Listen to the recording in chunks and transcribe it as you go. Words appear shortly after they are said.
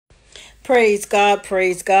Praise God,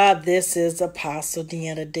 praise God. This is Apostle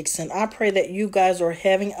DIXON. DIXON. I pray that you guys are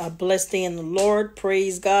having a blessed day in the Lord.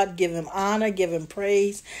 Praise God. Give him honor, give him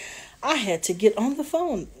praise. I had to get on the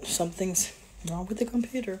phone. Something's wrong with the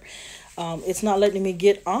computer. It's not letting me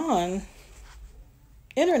get on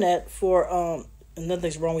internet for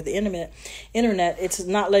nothing's wrong with the internet. It's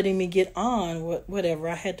not letting me get on whatever.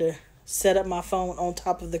 I had to set up my phone on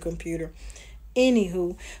top of the computer.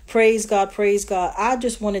 Anywho, praise God, praise God. I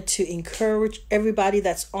just wanted to encourage everybody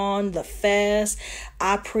that's on the fast.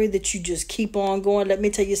 I pray that you just keep on going. Let me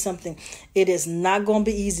tell you something. It is not going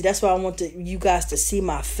to be easy. That's why I want you guys to see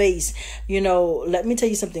my face. Let me tell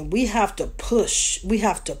you something. We have to push. We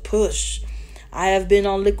have to push. I have been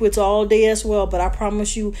on liquids all day as well, but I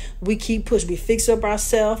promise you, we keep pushing. We fix up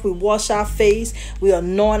ourselves. We wash our face. We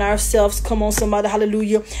anoint ourselves. Come on, somebody.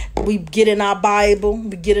 Hallelujah. We get in our Bible.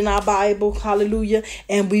 Hallelujah.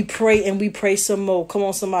 And we pray some more. Come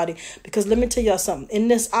on, somebody. Because let me tell y'all something. In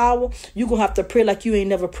this hour, you're going to have to pray like you ain't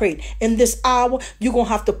never prayed. In this hour, you're going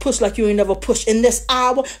to have to push like you ain't never pushed. In this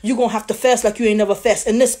hour, you're going to have to fast like you ain't never fast.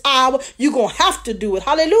 In this hour, you're going to have to do it.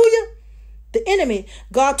 Hallelujah. The enemy,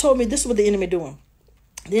 God told me this is what the enemy doing.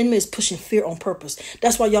 The enemy is pushing fear on purpose.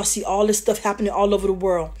 That's why y'all see all this stuff happening all over the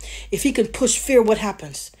world. If he can push fear, what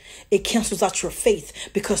happens? It cancels out your faith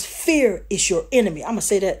because fear is your enemy. I'm going to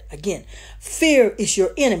say that again. Fear is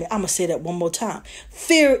your enemy. I'm going to say that one more time.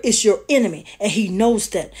 Fear is your enemy, and he knows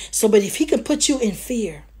that. But if he can put you in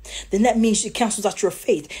fear, then that means it cancels out your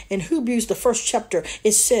faith. In Hebrews, the first chapter,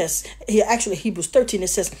 it says, Hebrews 13, it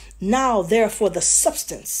says, now therefore the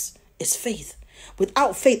substance is faith.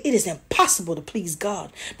 Without faith, it is impossible to please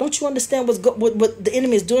God. Don't you understand what the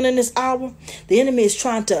enemy is doing in this hour? The enemy is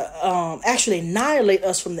trying to actually annihilate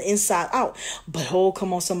us from the inside out. But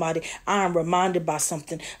come on, somebody. I am reminded by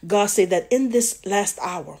something. God said that in this last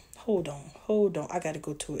hour, hold on. I got to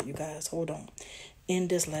go to it, you guys. Hold on. In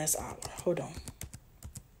this last hour, hold on.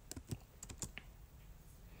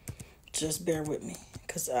 Just bear with me,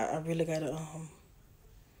 because I really got to...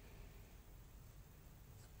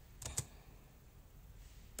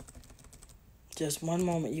 Just one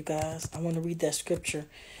moment, you guys. I want to read that scripture.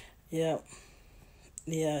 Yeah,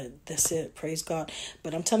 that's it. Praise God.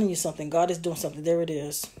 But I'm telling you something. God is doing something. There it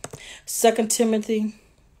is. 2 Timothy.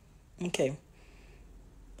 Okay.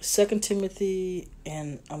 2 Timothy.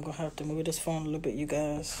 And I'm going to have to move this phone a little bit, you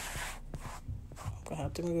guys. I'm going to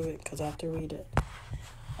have to move it because I have to read it.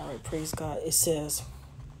 All right. Praise God. It says,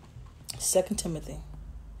 2 Timothy.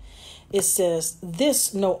 It says,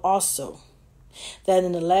 this know also, that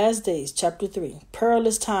in the last days, chapter 3,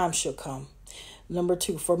 perilous times shall come. Number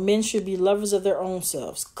 2, for men should be lovers of their own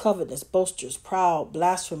selves, covetous, boasters, proud,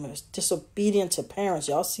 blasphemers, disobedient to parents.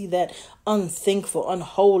 Y'all see that? Unthankful,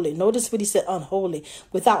 unholy. Notice what he said, unholy,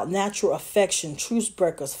 without natural affection, truce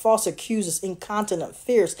breakers, false accusers, incontinent,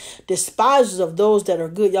 fierce, despisers of those that are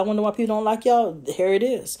good. Y'all wonder why people don't like y'all? Here it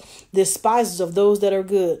is. Despisers of those that are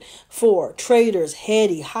good. 4, traitors,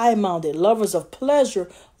 heady, high-minded, lovers of pleasure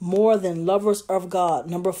more than lovers of God.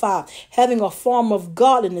 Number 5, having a form of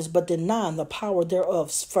godliness, but denying the power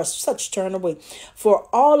thereof. For such turn away. For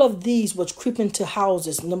all of these which creep into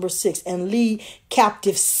houses. Number 6, and lead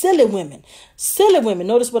captive silly women. Silly women.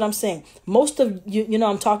 Notice what I'm saying. Most of you,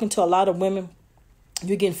 I'm talking to a lot of women.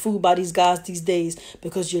 You're getting fooled by these guys these days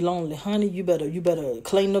because you're lonely. Honey, you better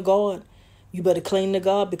cling to God. You better cling to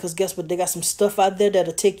God, because guess what? They got some stuff out there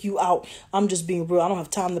that'll take you out. I'm just being real. I don't have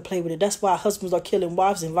time to play with it. That's why husbands are killing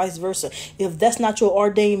wives and vice versa. If that's not your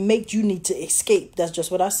ordained mate, you need to escape. That's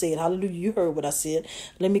just what I said. Hallelujah. You heard what I said.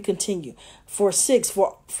 Let me continue. For 6,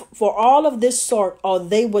 for all of this sort are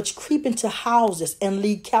they which creep into houses and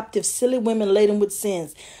lead captive silly women laden with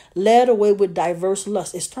sins, led away with diverse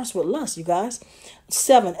lusts. It starts with lust, you guys.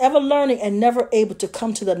 7, ever learning and never able to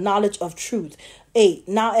come to the knowledge of truth. 8,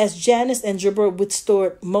 now as Jannes and Jambres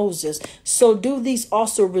withstood Moses, so do these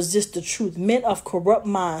also resist the truth. Men of corrupt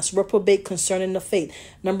minds reprobate concerning the faith.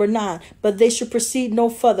 Number 9, but they should proceed no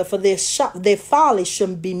further, for their folly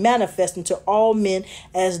should be manifest unto all men,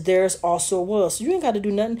 as theirs also was. So you ain't got to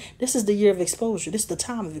do nothing. This is the year of exposure. This is the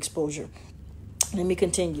time of exposure. Let me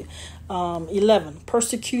continue. 11,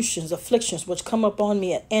 persecutions, afflictions, which come upon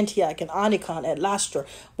me at Antioch and Icon, at Lystra.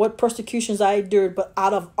 What persecutions I endured, but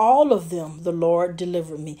out of all of them the Lord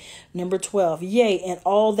delivered me. Number 12, yea, and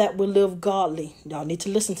all that will live godly. Y'all need to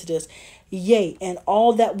listen to this. Yea, and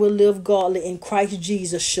all that will live godly in Christ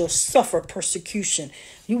Jesus shall suffer persecution.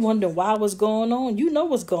 You wonder why what's going on? You know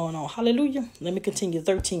what's going on. Hallelujah. Let me continue.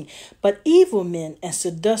 13. But evil men and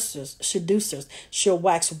seducers shall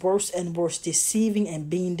wax worse and worse, deceiving and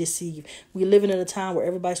being deceived. We're living in a time where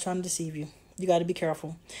everybody's trying to deceive you. You got to be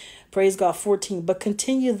careful. Praise God. 14. But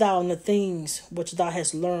continue thou in the things which thou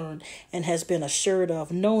hast learned and hast been assured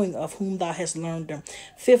of, knowing of whom thou hast learned them.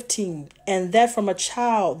 15. And that from a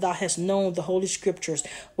child thou hast known the holy scriptures,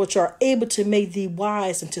 which are able to make thee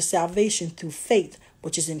wise unto salvation through faith,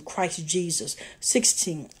 which is in Christ Jesus.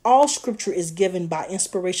 16. All scripture is given by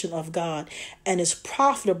inspiration of God and is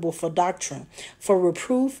profitable for doctrine, for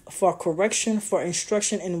reproof, for correction, for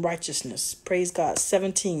instruction in righteousness. Praise God.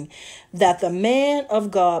 17. That the man of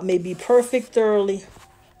God may be perfect, thoroughly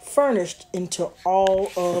furnished into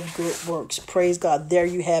all of good works. Praise God. There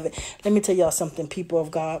you have it. Let me tell y'all something, people of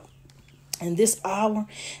God. In this hour,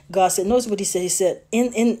 God said, notice what he said. He said,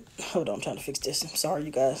 hold on, I'm trying to fix this. I'm sorry,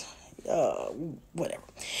 you guys. Whatever.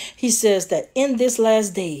 He says that in this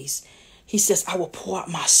last days, he says, I will pour out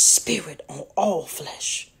my spirit on all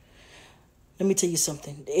flesh. Let me tell you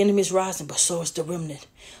something. The enemy is rising, but so is the remnant.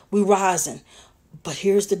 We're rising. But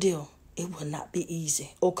here's the deal. It will not be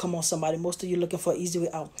easy. Oh, come on, somebody. Most of you looking for an easy way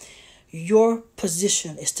out. Your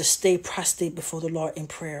position is to stay prostrate before the Lord in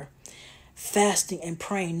prayer, fasting and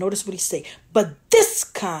praying. Notice what he say. But this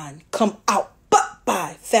kind come out but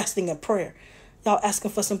by fasting and prayer. Y'all asking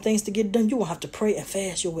for some things to get done. You won't have to pray and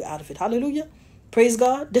fast your way out of it. Hallelujah. Praise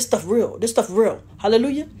God. This stuff real. This stuff real.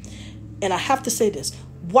 Hallelujah. And I have to say this.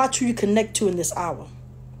 Watch who you connect to in this hour.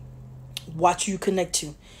 Watch who you connect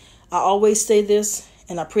to. I always say this,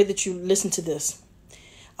 and I pray that you listen to this.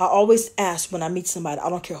 I always ask when I meet somebody, I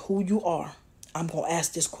don't care who you are, I'm going to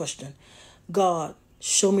ask this question. God,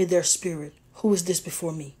 show me their spirit. Who is this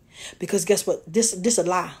before me? Because guess what? This a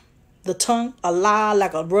lie. The tongue, a lie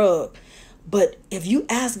like a rug. But if you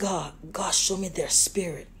ask God, God, show me their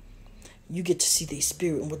spirit, you get to see their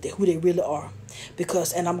spirit and who they really are.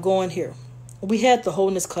 Because, and I'm going here. We had the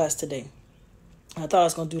holiness class today. I thought I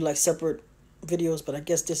was going to do like separate videos, but I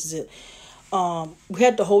guess this is it. We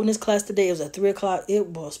had the holiness class today. It was at 3:00. It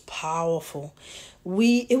was powerful.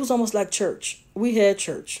 It was almost like church. We had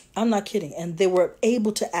church. I'm not kidding. And they were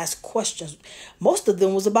able to ask questions. Most of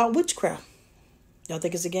them was about witchcraft. Y'all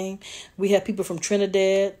think it's a game? We had people from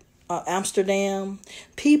Trinidad, Amsterdam.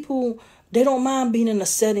 People, they don't mind being in a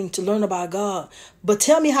setting to learn about God. But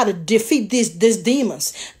tell me how to defeat these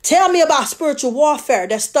demons. Tell me about spiritual warfare.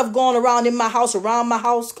 That stuff going around in my house, around my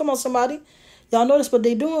house. Come on, somebody. Y'all notice what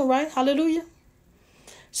they doing, right? Hallelujah.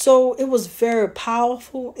 So it was very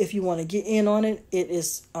powerful. If you want to get in on it, it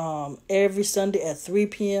is every Sunday at 3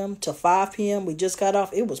 p.m. to 5 p.m. We just got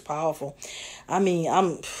off. It was powerful. I mean,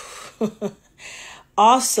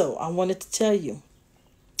 also, I wanted to tell you,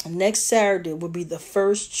 next Saturday will be the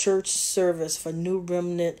first church service for New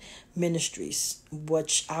Remnant Ministries,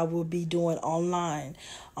 which I will be doing online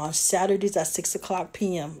on Saturdays at 6:00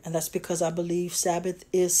 p.m. And that's because I believe Sabbath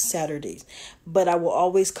is Saturdays. But I will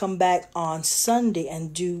always come back on Sunday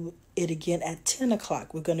and do it again at 10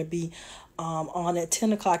 o'clock. We're going to be on at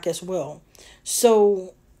 10 o'clock as well.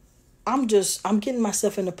 So I'm getting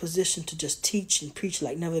myself in a position to just teach and preach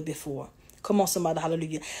like never before. Come on, somebody,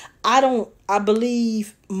 hallelujah. I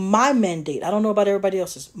believe my mandate, I don't know about everybody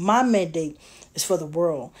else's, my mandate is for the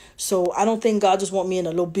world. So I don't think God just want me in a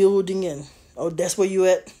little building and, oh, that's where you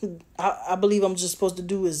at. I believe I'm just supposed to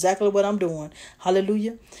do exactly what I'm doing.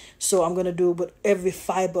 Hallelujah. So I'm going to do it with every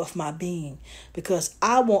fiber of my being because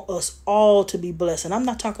I want us all to be blessed. And I'm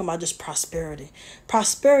not talking about just prosperity.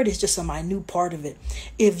 Prosperity is just a minute part of it.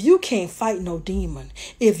 If you can't fight no demon,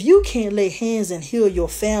 if you can't lay hands and heal your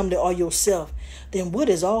family or yourself, then what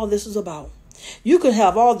is all this is about? You can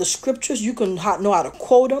have all the scriptures. You can know how to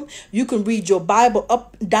quote them. You can read your Bible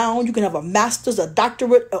up, down. You can have a master's, a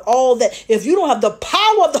doctorate, all that. If you don't have the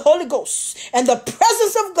power of the Holy Ghost and the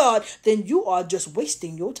presence of God, then you are just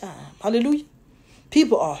wasting your time. Hallelujah.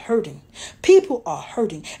 People are hurting. People are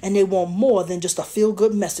hurting and they want more than just a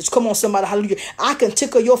feel-good message. Come on, somebody. Hallelujah. I can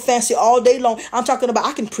tickle your fancy all day long. I'm talking about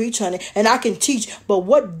I can preach, honey, and I can teach. But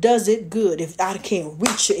what does it good if I can't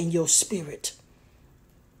reach you in your spirit?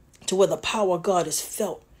 To where the power of God is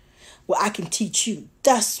felt, where I can teach you.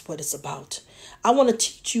 That's what it's about. I want to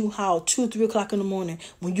teach you how 2, 3 o'clock in the morning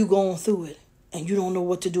when you're going through it and you don't know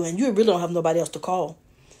what to do and you really don't have nobody else to call.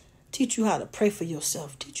 Teach you how to pray for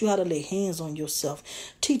yourself. Teach you how to lay hands on yourself.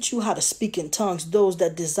 Teach you how to speak in tongues, those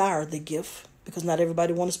that desire the gift, because not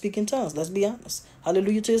everybody want to speak in tongues. Let's be honest.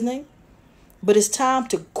 Hallelujah to his name. But it's time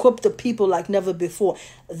to equip the people like never before.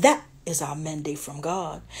 That is our mandate from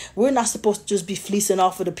God. We're not supposed to just be fleecing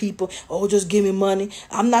off of the people. Oh, just give me money.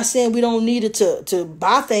 I'm not saying we don't need it to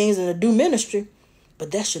buy things and to do ministry, but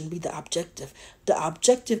that shouldn't be the objective. The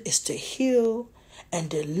objective is to heal and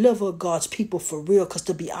deliver God's people for real. Because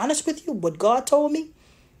to be honest with you, what God told me,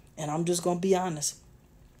 and I'm just going to be honest,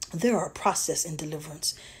 there are a process in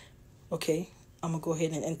deliverance. Okay, I'm going to go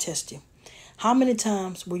ahead and test you. How many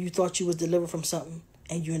times where you thought you was delivered from something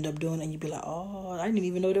and you end up doing it and you be like, oh, I didn't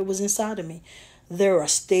even know that was inside of me. There are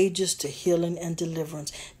stages to healing and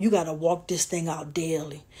deliverance. You got to walk this thing out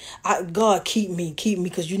daily. God, keep me,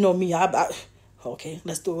 because you know me. Okay,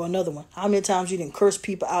 let's do another one. How many times you didn't curse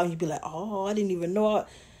people out and you be like, oh, I didn't even know.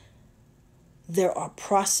 There are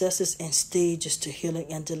processes and stages to healing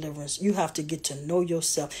and deliverance. You have to get to know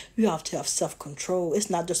yourself. You have to have self-control. It's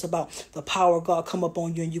not just about the power of God come up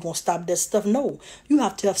on you and you're going to stop that stuff. No, you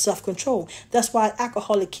have to have self-control. That's why an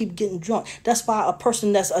alcoholic keep getting drunk. That's why a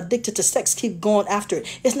person that's addicted to sex keep going after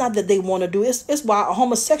it. It's not that they want to do it. It's why a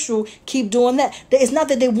homosexual keep doing that. It's not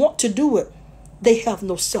that they want to do it. They have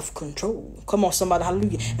no self-control. Come on, somebody,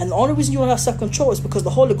 hallelujah. And the only reason you don't have self-control is because the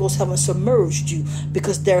Holy Ghost haven't submerged you,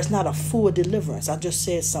 because there's not a full deliverance. I just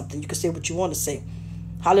said something. You can say what you want to say.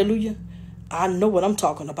 Hallelujah. I know what I'm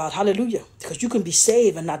talking about. Hallelujah. Because you can be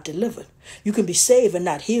saved and not delivered. You can be saved and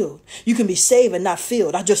not healed. You can be saved and not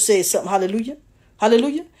filled. I just said something. Hallelujah.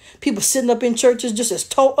 Hallelujah. People sitting up in churches just as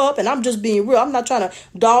toe up, and I'm just being real. I'm not trying to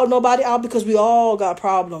dog nobody out, because we all got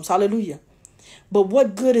problems. Hallelujah. But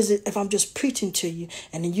what good is it if I'm just preaching to you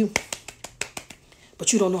and then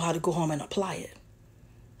but you don't know how to go home and apply it?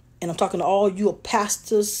 And I'm talking to all you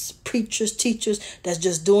pastors, preachers, teachers that's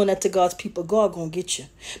just doing that to God's people. God gonna get you,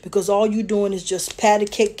 because all you doing is just patty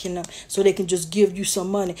caking them so they can just give you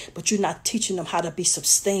some money, but you're not teaching them how to be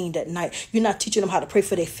sustained at night. You're not teaching them how to pray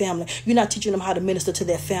for their family. You're not teaching them how to minister to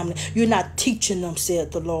their family. You're not teaching them,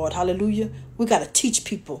 said the Lord. Hallelujah. We got to teach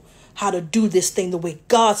people how to do this thing the way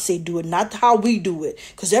God say do it, not how we do it,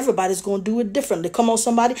 because everybody's going to do it differently. Come on,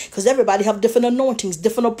 somebody, because everybody have different anointings,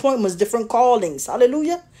 different appointments, different callings.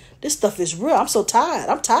 Hallelujah. This stuff is real. I'm so tired.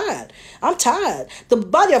 I'm tired. The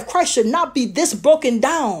body of Christ should not be this broken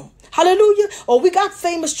down. Hallelujah. Oh, we got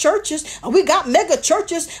famous churches and we got mega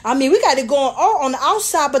churches. I mean, we got it going all on the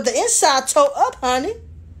outside, but the inside toe up, honey.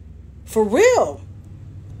 For real.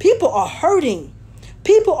 People are hurting.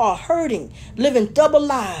 People are hurting, living double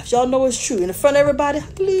lives. Y'all know it's true. In front of everybody,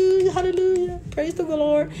 hallelujah, hallelujah, praise the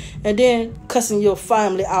Lord. And then cussing your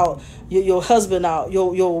family out, your husband out,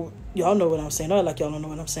 y'all know what I'm saying. Not like y'all don't know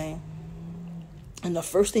what I'm saying. And the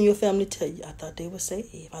first thing your family tell you, I thought they were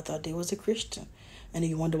saved. I thought they was a Christian. And then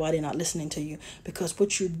you wonder why they're not listening to you. Because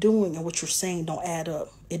what you're doing and what you're saying don't add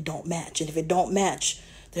up. It don't match. And if it don't match,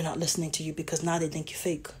 they're not listening to you, because now they think you're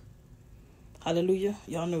fake. Hallelujah.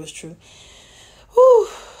 Y'all know it's true. Whew,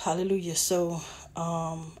 hallelujah. So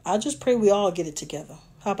I just pray we all get it together.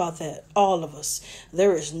 How about that? All of us.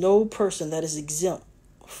 There is no person that is exempt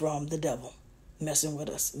from the devil messing with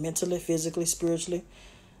us mentally, physically, spiritually,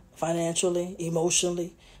 financially,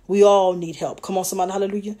 emotionally. We all need help. Come on, somebody.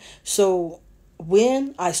 Hallelujah. So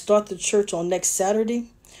when I start the church on next Saturday,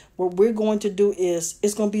 what we're going to do is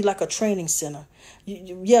it's going to be like a training center.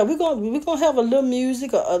 Yeah, we're going to have a little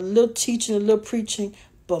music, a little teaching, a little preaching,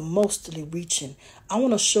 but mostly reaching. I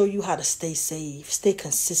want to show you how to stay saved, stay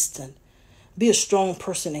consistent, be a strong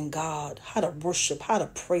person in God, how to worship, how to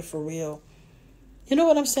pray for real. You know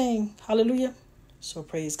what I'm saying? Hallelujah. So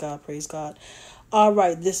praise God, praise God. All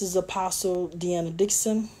right, this is Apostle DEANNA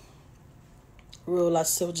DIXON. Real life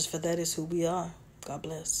soldiers, for that is who we are. God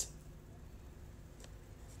bless.